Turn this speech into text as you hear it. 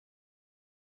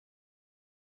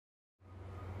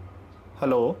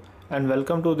Hello and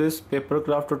welcome to this paper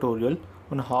craft tutorial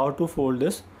on how to fold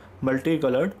this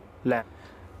multicolored lamp.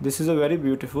 This is a very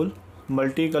beautiful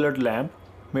multicolored lamp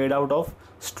made out of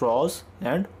straws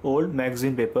and old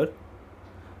magazine paper.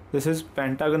 This is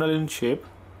pentagonal in shape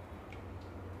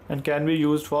and can be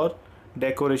used for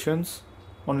decorations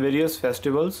on various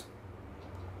festivals.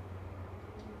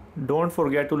 Don't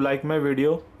forget to like my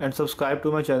video and subscribe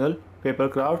to my channel Paper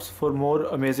Crafts for more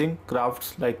amazing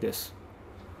crafts like this.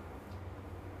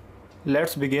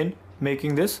 Let's begin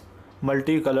making this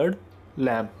multicolored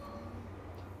lamp.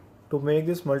 To make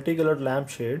this multicolored lamp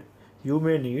shade, you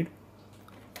may need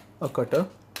a cutter,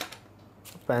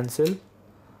 a pencil,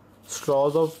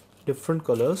 straws of different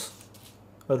colors,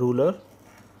 a ruler,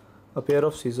 a pair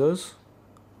of scissors,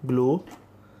 glue,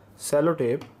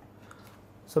 sellotape,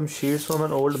 some sheets from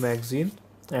an old magazine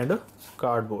and a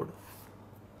cardboard.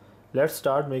 Let's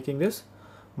start making this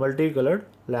multicolored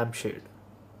lamp shade.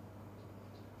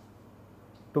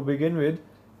 To begin with,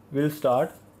 we'll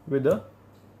start with the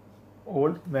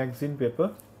old magazine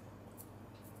paper.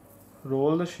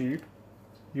 Roll the sheet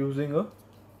using a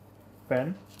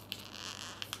pen.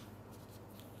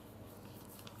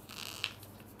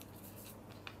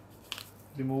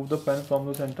 Remove the pen from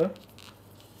the center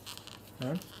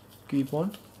and keep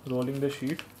on rolling the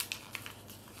sheet.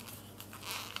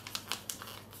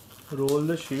 Roll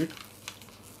the sheet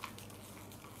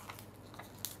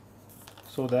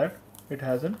so that it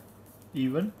has an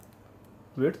even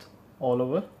width all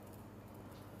over.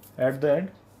 At the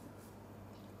end,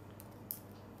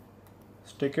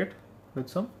 stick it with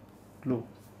some glue.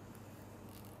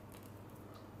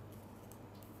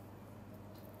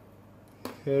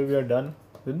 Here we are done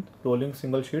with rolling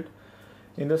single sheet.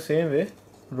 In the same way,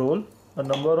 roll a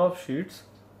number of sheets.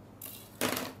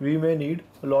 We may need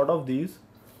a lot of these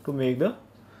to make the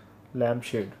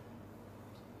lampshade.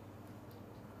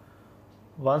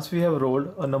 Once we have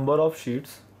rolled a number of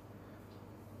sheets,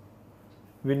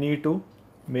 we need to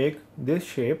make this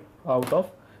shape out of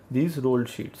these rolled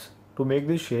sheets. To make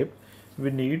this shape,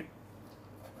 we need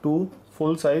two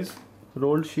full-size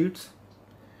rolled sheets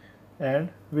and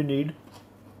we need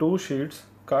two sheets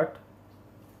cut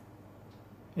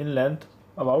in length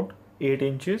about 8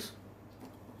 inches,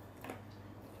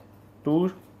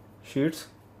 two sheets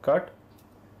cut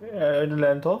in a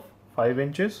length of 5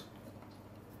 inches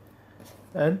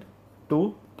and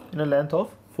two in a length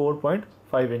of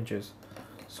 4.5 inches,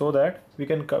 so that we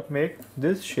can make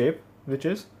this shape, which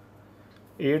is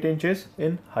 8 inches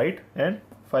in height and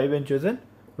 5 inches in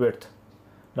width.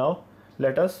 Now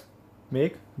let us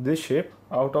make this shape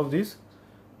out of these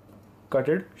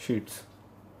cutted sheets.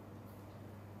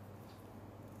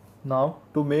 Now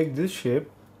to make this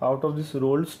shape out of these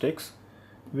rolled sticks,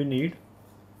 we need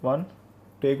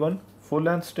take one full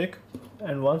length stick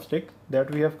and one stick that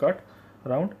we have cut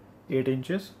around 8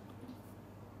 inches.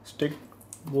 Stick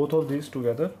both of these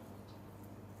together.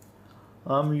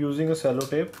 I'm using a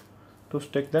sellotape to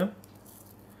stick them.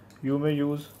 You may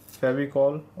use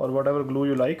Fevicol or whatever glue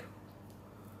you like.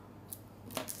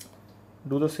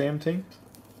 Do the same thing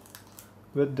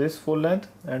with this full length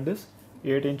and this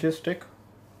 8 inches stick.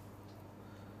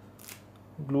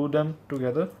 Glue them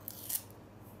together.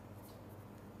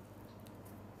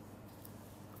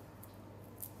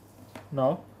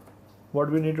 Now what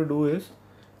we need to do is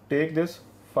take this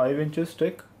 5 inches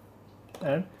stick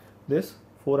and this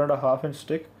 4.5 inch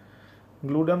stick,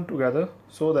 glue them together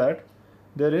so that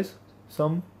there is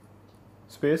some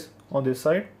space on this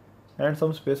side and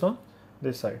some space on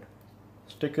this side.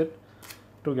 Stick it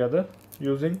together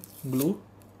using glue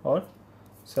or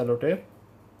sellotape.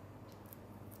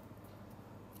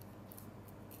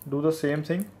 Do the same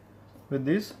thing with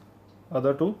these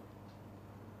other two.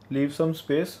 Leave some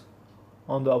space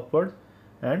on the upward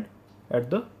and at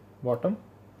the bottom.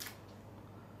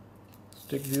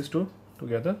 Stick these two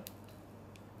together.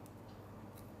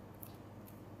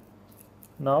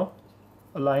 Now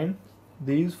align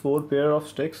these 4 pair of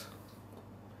sticks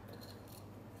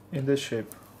in this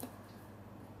shape.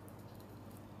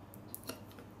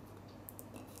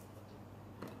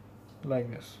 Like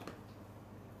this.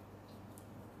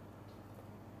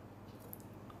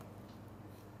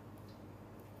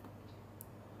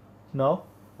 Now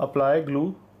apply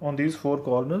glue on these 4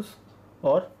 corners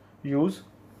or use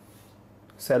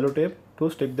sellotape to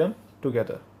stick them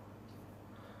together.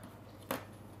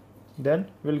 Then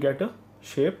we'll get a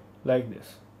shape like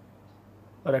this.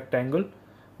 A rectangle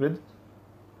with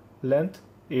length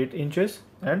 8 inches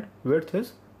and width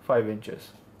is 5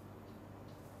 inches.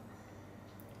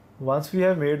 Once we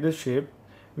have made this shape,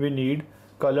 we need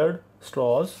colored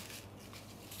straws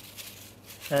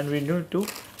and we need to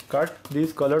cut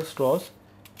these colored straws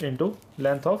into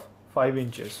length of 5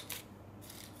 inches.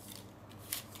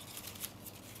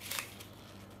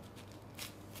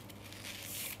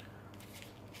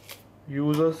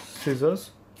 Use a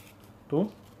scissors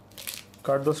to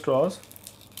cut the straws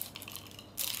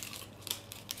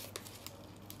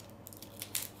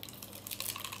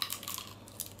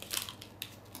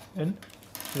in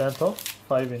length of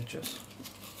 5 inches.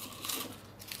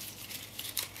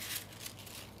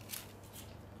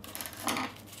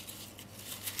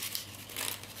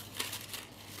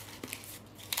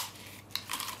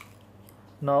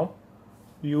 Now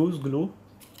use glue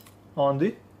on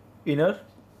the inner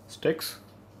sticks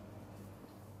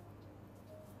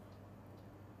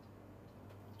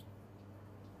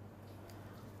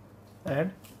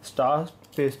and start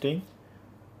pasting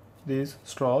these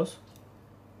straws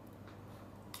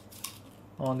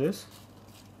on this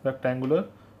rectangular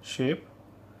shape.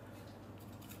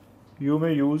 You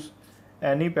may use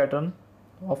any pattern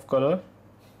of color.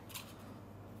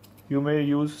 You may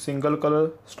use single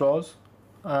color straws.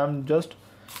 I am just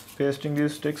pasting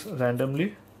these sticks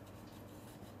randomly.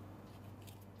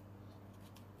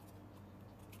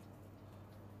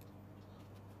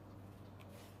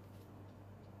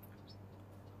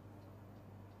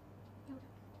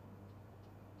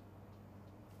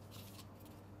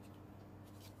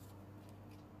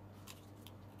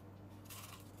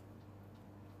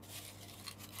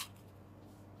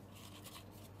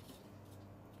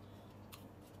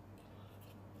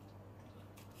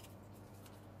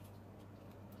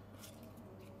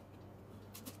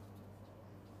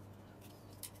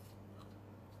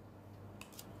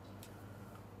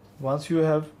 Once you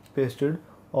have pasted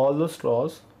all the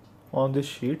straws on this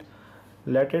sheet,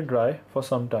 let it dry for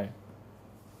some time.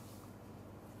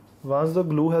 Once the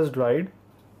glue has dried,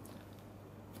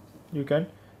 you can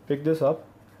pick this up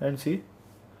and see.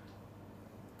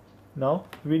 Now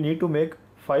we need to make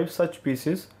 5 such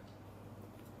pieces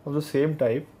of the same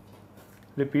type.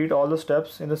 Repeat all the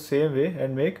steps in the same way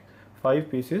and make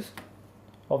 5 pieces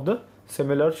of the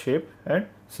similar shape and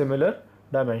similar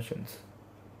dimensions.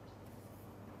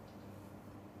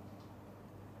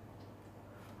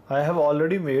 I have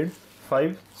already made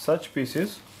 5 such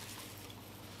pieces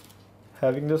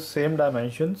having the same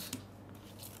dimensions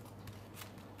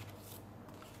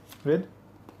with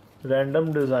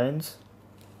random designs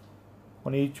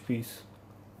on each piece.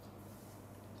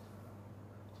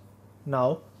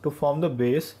 Now to form the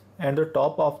base and the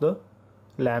top of the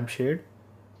lampshade,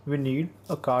 we need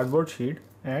a cardboard sheet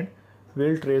and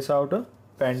we'll trace out a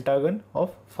pentagon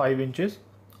of 5 inches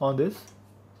on this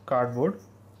cardboard.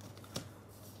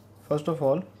 First of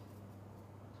all,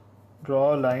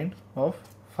 draw a line of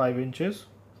 5 inches.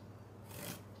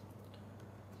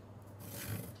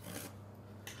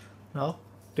 Now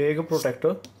take a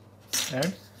protractor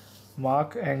and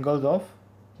mark angles of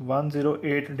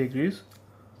 108 degrees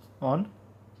on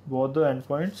both the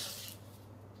endpoints.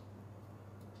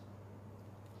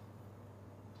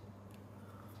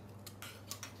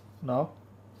 Now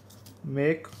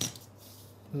make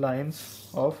lines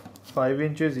of 5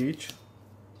 inches each,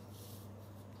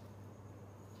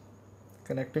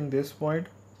 connecting this point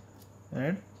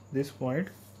and this point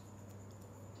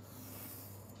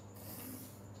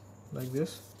like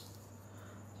this.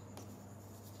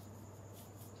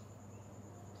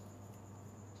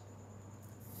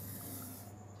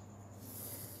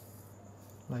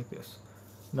 Like this.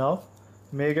 Now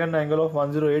make an angle of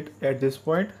 108 at this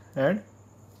point and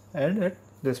at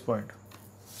this point.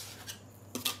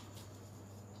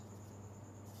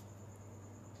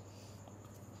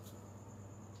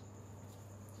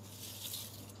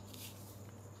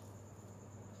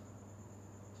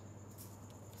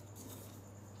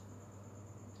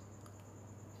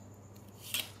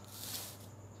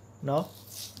 Now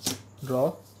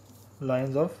draw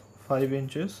lines of 5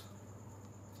 inches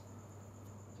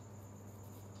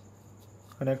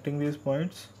connecting these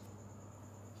points.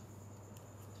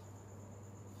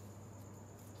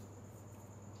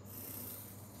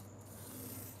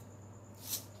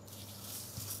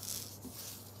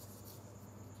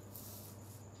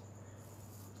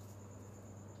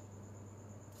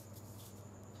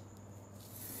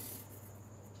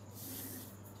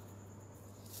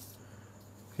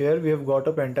 Here we have got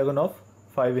a pentagon of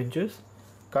 5 inches.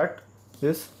 Cut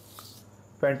this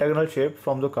pentagonal shape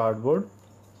from the cardboard,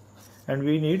 and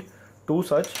we need 2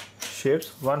 such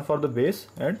shapes, one for the base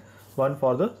and one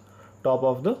for the top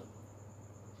of the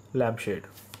lampshade.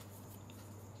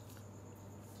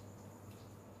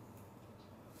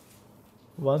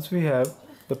 Once we have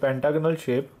the pentagonal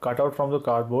shape cut out from the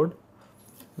cardboard,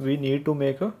 we need to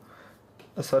make a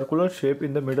circular shape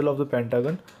in the middle of the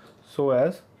pentagon so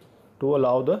as to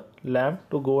allow the lamp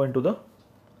to go into the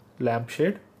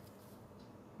lampshade.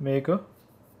 Make a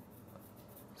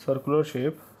circular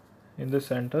shape in the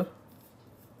center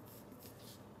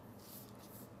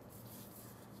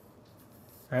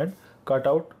and cut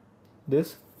out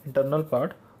this internal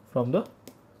part from the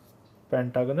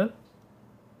pentagonal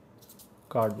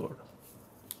cardboard.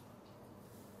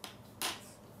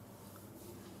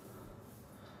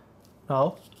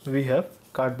 Now we have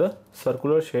cut the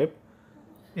circular shape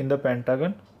in the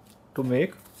pentagon to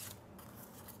make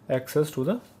access to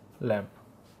the lamp.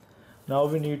 Now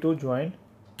we need to join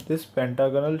this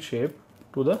pentagonal shape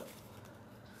to the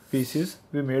pieces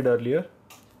we made earlier.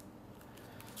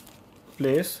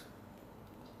 Place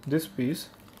this piece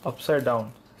upside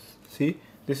down. See,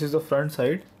 this is the front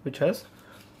side which has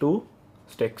two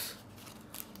sticks.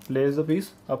 Place the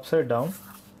piece upside down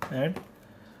and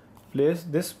place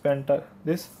this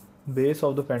base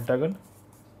of the pentagon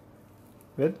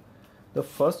with the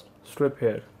first strip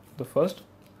here, the first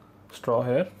straw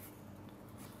here.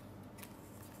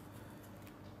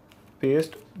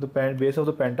 Paste the base of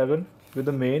the pentagon with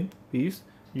the main piece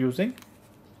using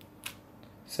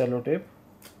sellotape.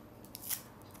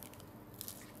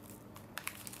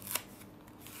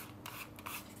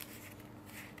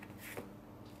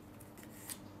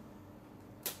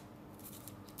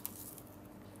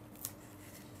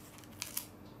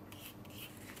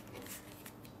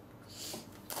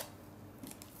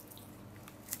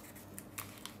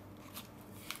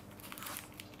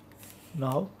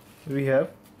 Now we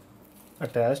have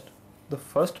attached the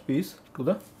first piece to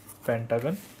the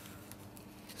pentagon.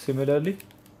 Similarly,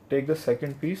 take the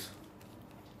second piece.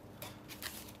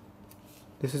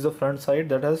 This is the front side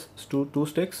that has two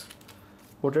sticks.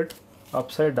 Put it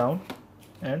upside down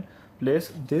and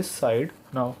place this side.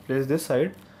 Now place this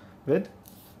side with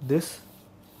this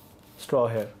straw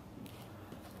here.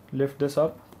 Lift this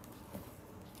up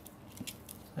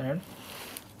and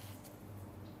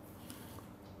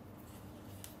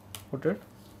put it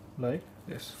like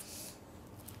this.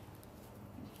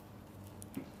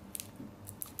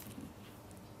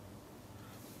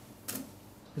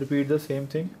 Repeat the same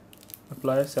thing.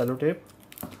 Apply sellotape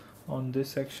on this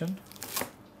section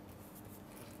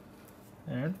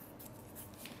and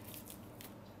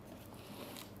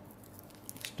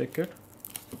stick it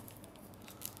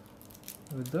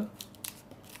with the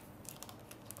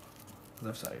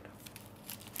other side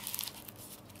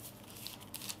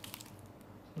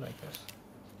like this.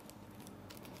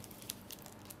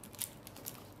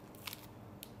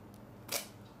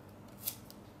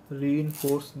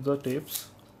 Reinforce the tapes.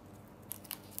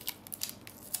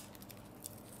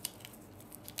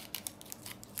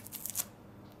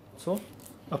 So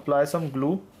apply some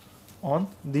glue on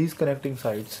these connecting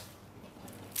sides,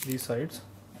 these sides.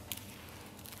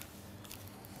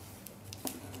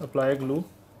 Apply glue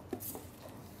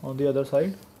on the other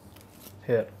side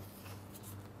here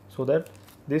so that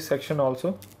this section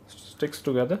also sticks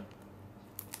together.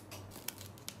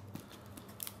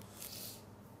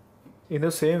 In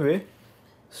the same way,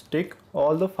 stick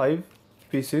all the 5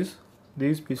 pieces,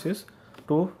 these pieces,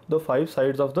 to the 5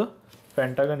 sides of the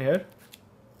pentagon here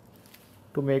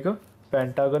to make a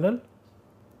pentagonal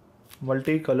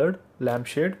multicolored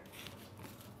lampshade.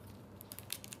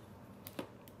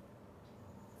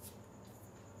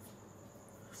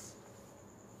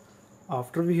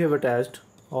 After we have attached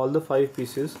all the 5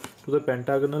 pieces to the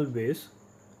pentagonal base,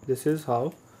 this is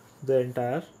how the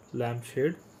entire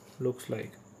lampshade looks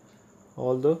like.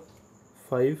 All the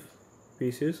 5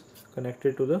 pieces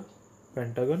connected to the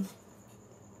pentagon.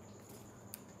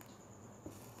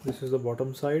 This is the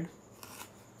bottom side.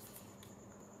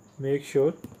 Make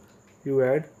sure you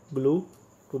add glue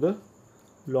to the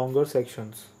longer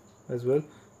sections as well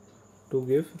to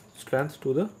give strength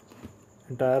to the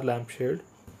entire lampshade.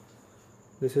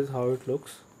 This is how it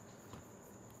looks.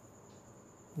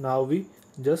 Now we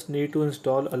just need to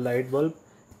install a light bulb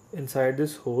inside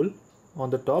this hole on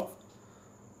the top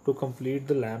to complete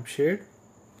the lampshade.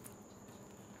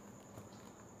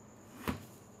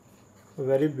 A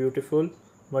very beautiful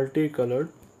multicolored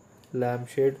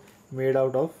lampshade made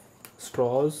out of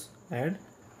straws and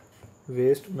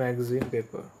waste magazine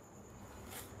paper.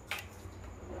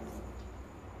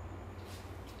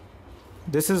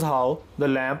 This is how the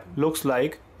lamp looks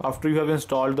like after you have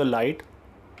installed the light.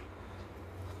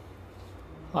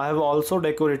 I have also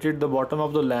decorated the bottom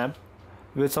of the lamp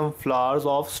with some flowers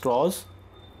of straws.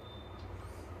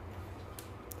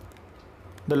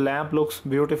 The lamp looks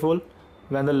beautiful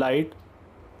when the light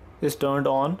is turned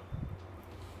on.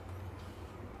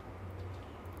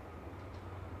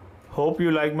 Hope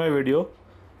you like my video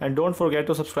and don't forget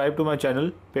to subscribe to my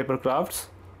channel Paper Crafts.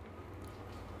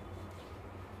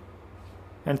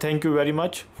 and thank you very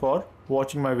much for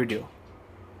watching my video.